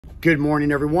Good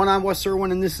morning, everyone. I'm Wes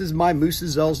Irwin, and this is my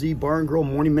Moose's LZ Bar and Grill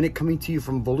Morning Minute coming to you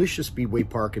from Volusia Speedway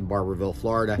Park in Barberville,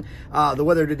 Florida. The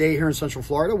weather today here in Central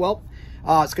Florida, well,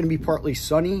 it's going to be partly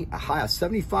sunny, a high of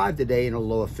 75 today and a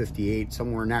low of 58,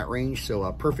 somewhere in that range. So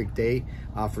a perfect day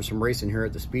for some racing here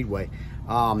at the Speedway.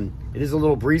 It is a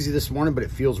little breezy this morning, but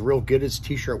it feels real good. It's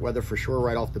t-shirt weather for sure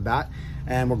right off the bat.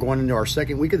 And we're going into our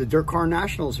second week of the Dirt Car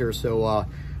Nationals here. So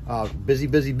busy,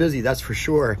 that's for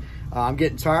sure. I'm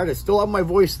getting tired. I still have my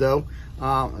voice though.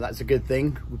 That's a good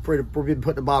thing. We've been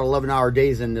putting about 11-hour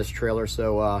days in this trailer.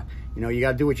 So, you know, you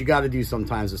got to do what you got to do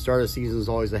sometimes. The start of the season is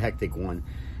always a hectic one.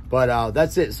 But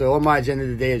that's it. So on my agenda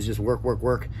today is just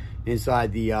work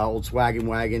inside the old Swaggin'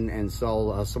 Wagon and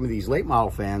sell some of these late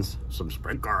model fans some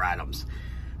sprint car items.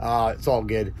 It's all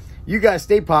good. You guys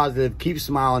stay positive, keep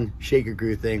smiling, shake your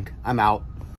groove thing. I'm out.